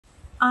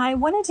I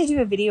wanted to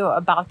do a video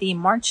about the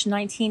March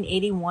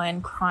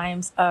 1981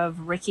 crimes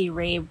of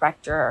Ray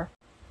Rector.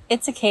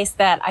 It's a case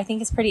that I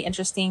think is pretty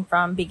interesting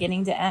from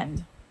beginning to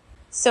end.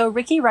 So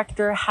Ray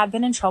Rector had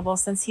been in trouble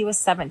since he was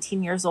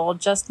 17 years old,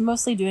 just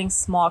mostly doing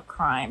small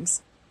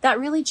crimes. That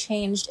really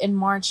changed in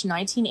March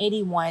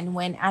 1981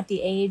 when, at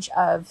the age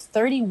of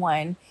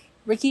 31,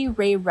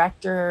 Ray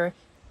Rector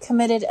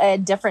committed a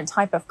different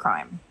type of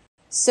crime.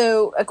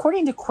 So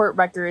according to court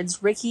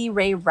records,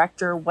 Ray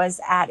Rector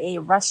was at a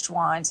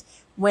restaurant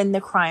when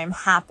the crime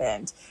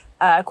happened.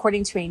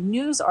 According to a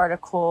news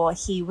article,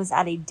 he was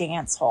at a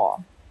dance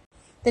hall.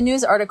 The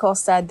news article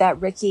said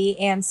that Ricky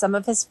and some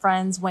of his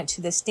friends went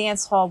to this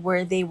dance hall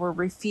where they were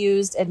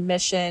refused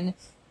admission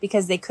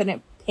because they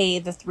couldn't pay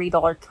the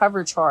 $3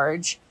 cover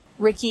charge.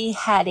 Ricky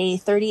had a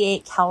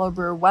 .38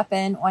 caliber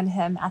weapon on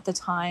him at the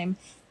time,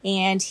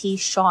 and he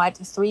shot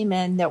 3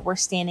 men that were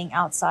standing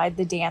outside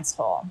the dance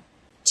hall.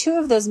 2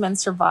 of those men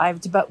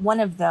survived, but one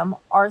of them,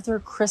 Arthur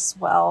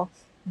Criswell,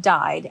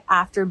 died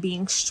after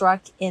being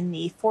struck in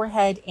the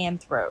forehead and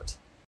throat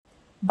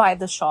by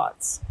the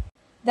shots.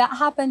 That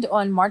happened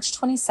on March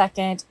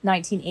 22nd,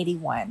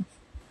 1981.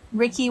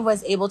 Ricky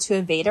was able to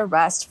evade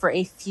arrest for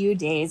a few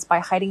days by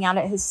hiding out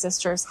at his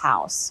sister's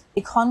house.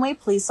 A Conway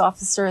police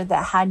officer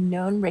that had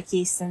known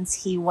Ricky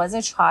since he was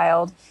a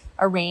child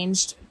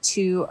arranged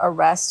to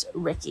arrest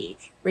Ricky.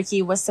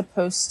 Ricky was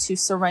supposed to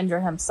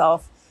surrender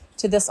himself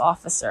to this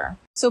officer.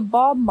 So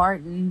Bob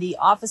Martin, the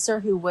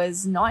officer who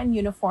was not in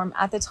uniform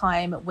at the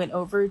time, went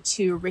over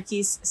to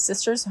Ricky's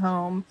sister's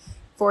home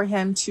for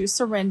him to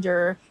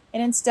surrender.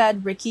 And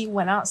instead, Ricky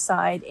went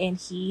outside and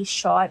he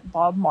shot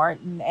Bob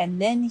Martin,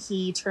 and then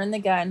he turned the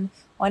gun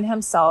on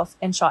himself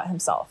and shot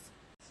himself.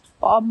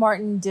 Bob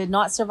Martin did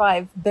not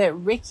survive, but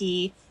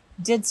Ricky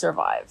did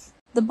survive.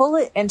 The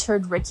bullet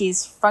entered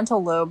Ricky's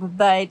frontal lobe,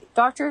 but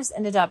doctors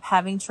ended up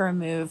having to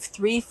remove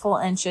 3 full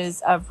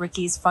inches of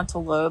Ricky's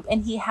frontal lobe,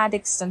 and he had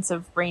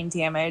extensive brain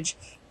damage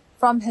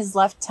from his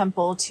left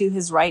temple to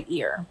his right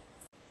ear.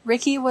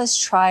 Ricky was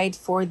tried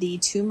for the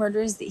 2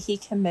 murders that he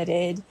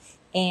committed,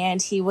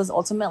 and he was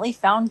ultimately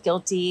found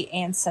guilty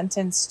and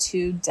sentenced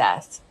to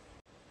death.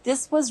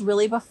 This was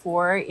really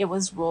before it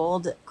was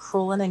ruled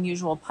cruel and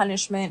unusual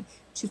punishment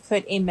to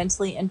put a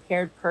mentally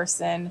impaired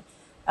person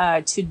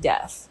to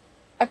death.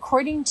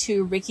 According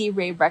to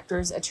Ray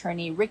Rector's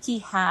attorney, Ricky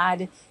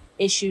had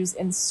issues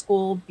in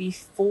school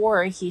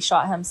before he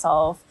shot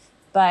himself,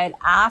 but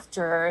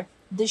after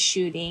the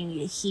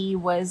shooting, he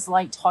was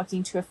like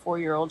talking to a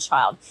 4-year-old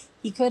child.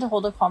 He could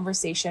hold a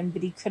conversation,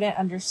 but he couldn't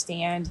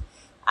understand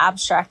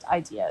abstract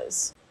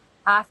ideas.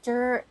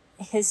 After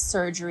his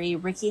surgery,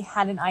 Ricky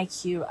had an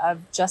IQ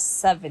of just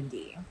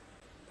 70.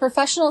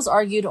 Professionals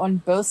argued on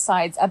both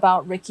sides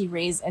about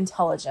Ray's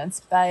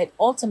intelligence, but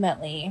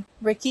ultimately,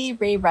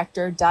 Ray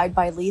Rector died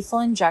by lethal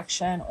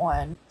injection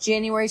on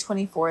January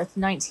 24th,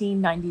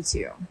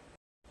 1992.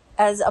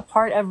 As a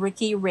part of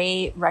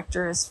Ray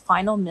Rector's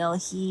final meal,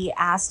 he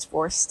asked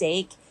for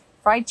steak,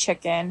 fried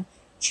chicken,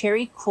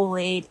 cherry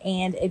Kool-Aid,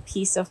 and a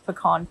piece of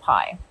pecan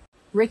pie.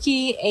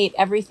 Ricky ate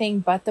everything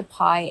but the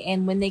pie,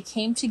 and when they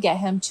came to get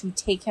him to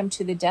take him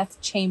to the death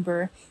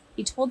chamber,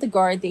 he told the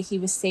guard that he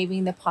was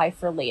saving the pie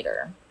for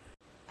later.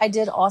 I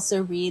did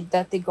also read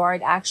that the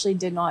guard actually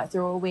did not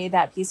throw away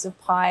that piece of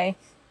pie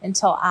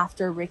until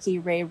after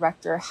Ray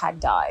Rector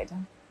had died.